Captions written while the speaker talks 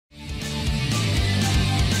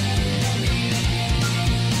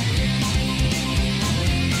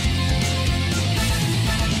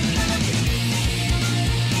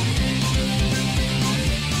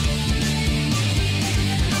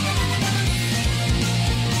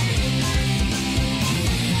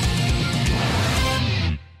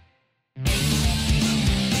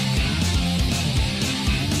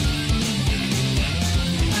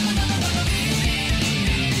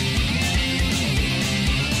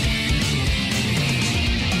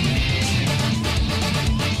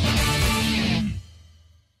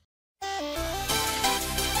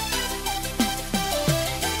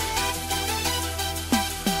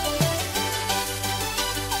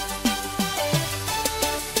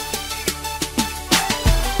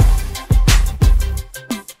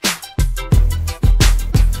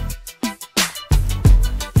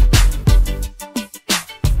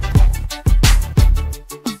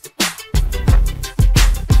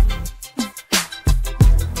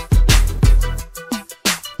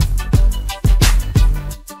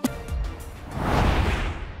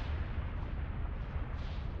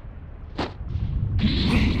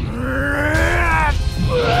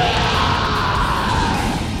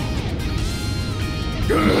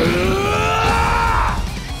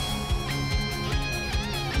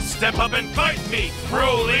Step up and fight me,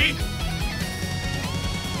 Broly!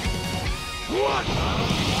 What?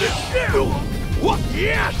 What?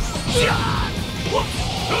 Yes! What?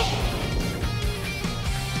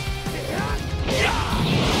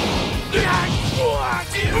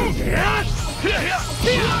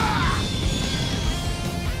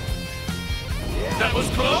 That was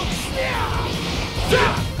close!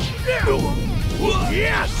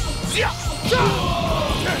 Yes!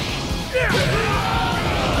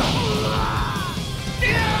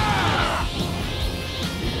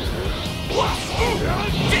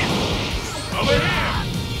 Over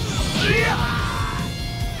here!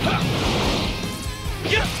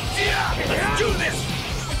 Let's do this!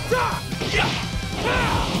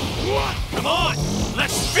 Come on!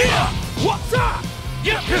 Let's fear! What's up?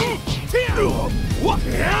 What?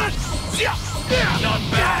 Not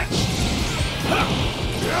bad!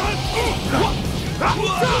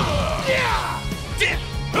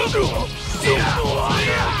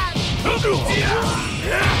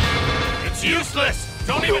 It's useless!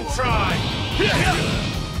 Don't even try!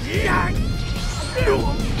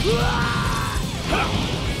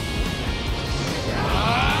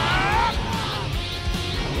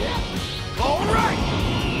 All right!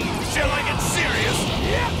 Shall I get serious?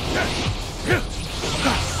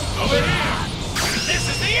 Over here! This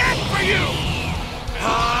is the end for you!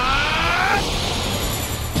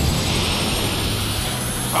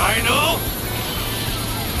 Final!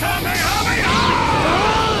 Kamehameha!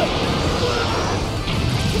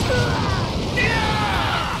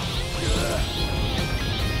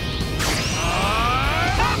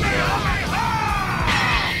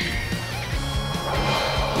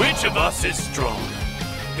 Which of us is strong?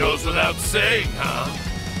 Goes without saying, huh?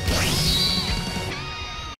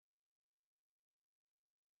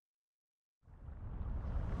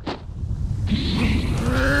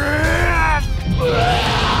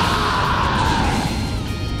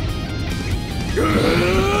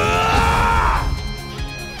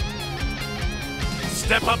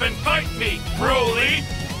 Step up and fight me, Broly!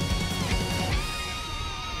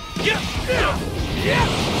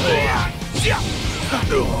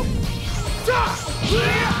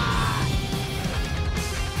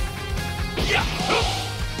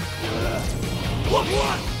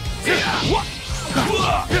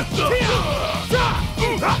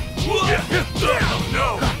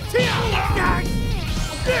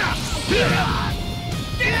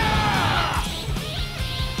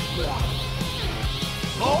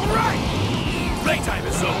 All right! Playtime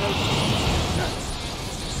is over!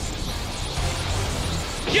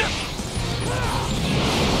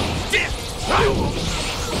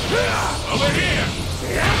 Over here!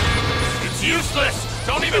 It's useless!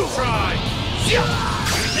 Don't even try!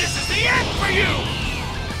 This is the end for you!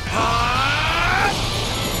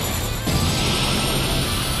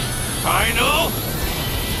 Final!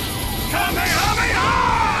 Kamehameha!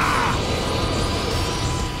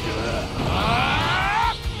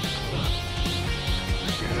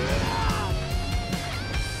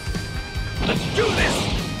 Let's do this!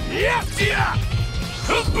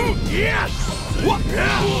 Yes! What? No!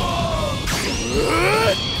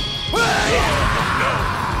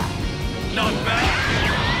 Not bad!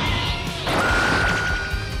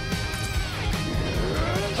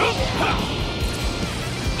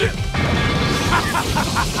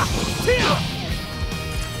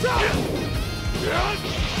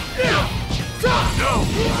 No!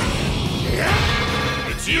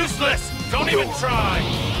 It's useless! Don't even try!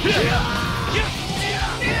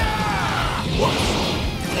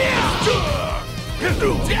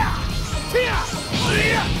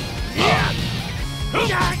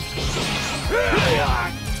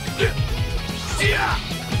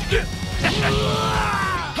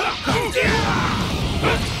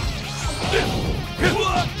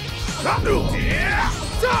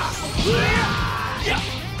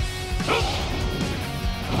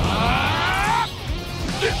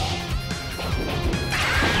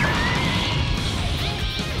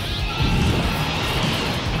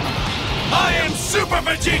 I am Super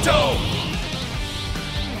Vegito!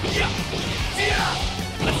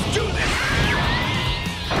 Let's do this!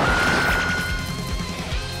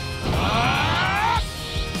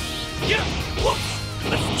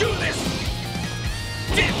 Let's do this!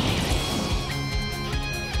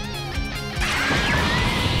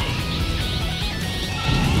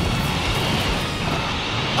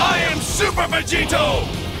 I am Super Vegito!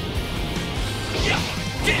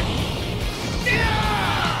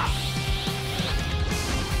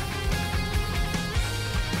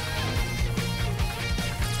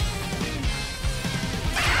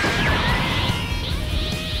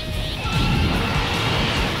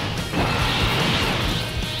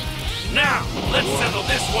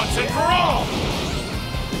 and for all!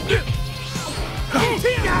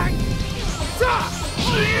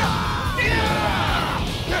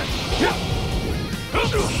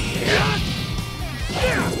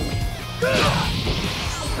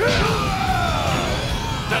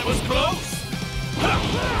 That was close!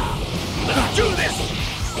 Let's do this!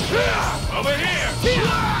 Over here!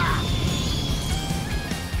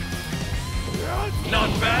 Not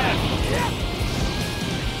bad!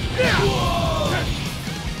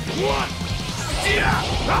 What?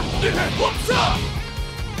 What's up?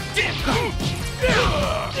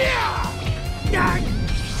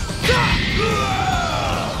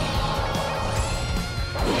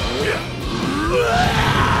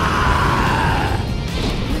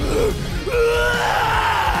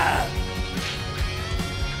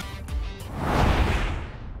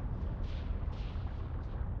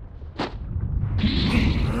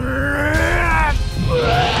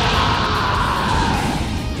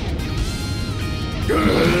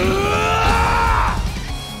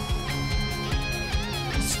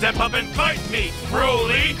 Step up and fight me,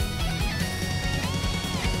 Broly!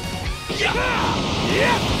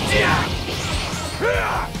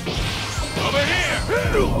 Over here!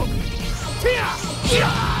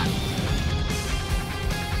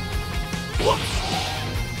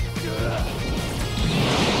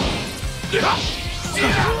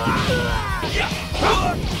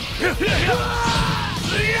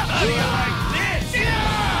 How do you like this?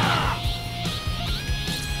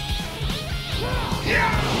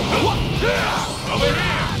 Over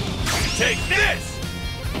here! Take this!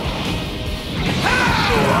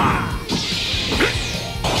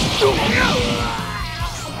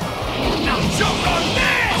 Now choke on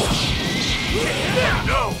this!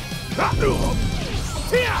 No!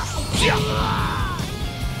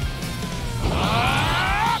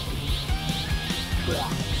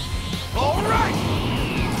 All right!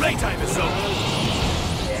 Playtime is over!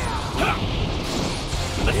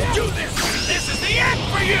 Let's do this! This is the end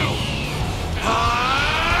for you!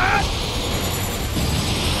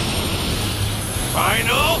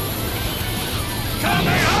 Final!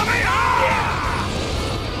 Kamehameha!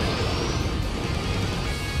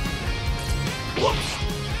 Whoops!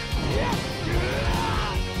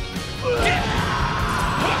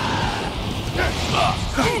 That was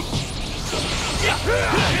close!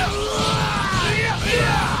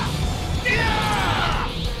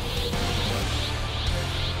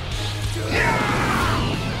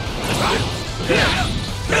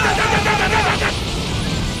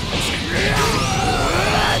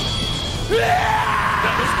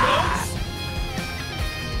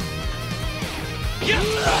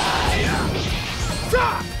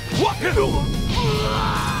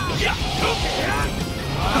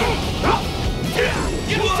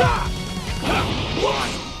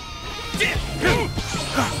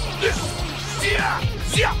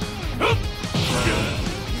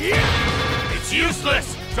 It's useless!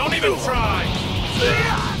 Don't even try!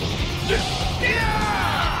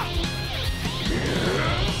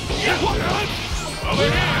 Over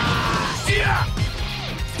here!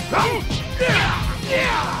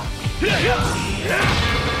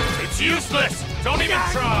 It's useless! Don't even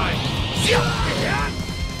try!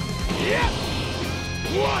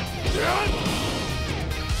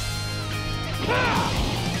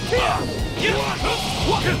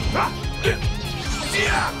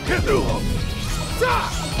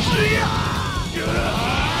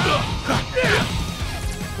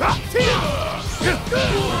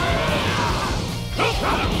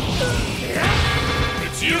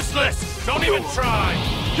 It's useless! Don't even try!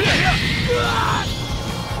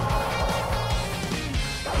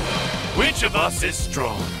 Which of us is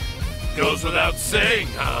strong? Goes without saying,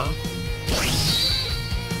 huh?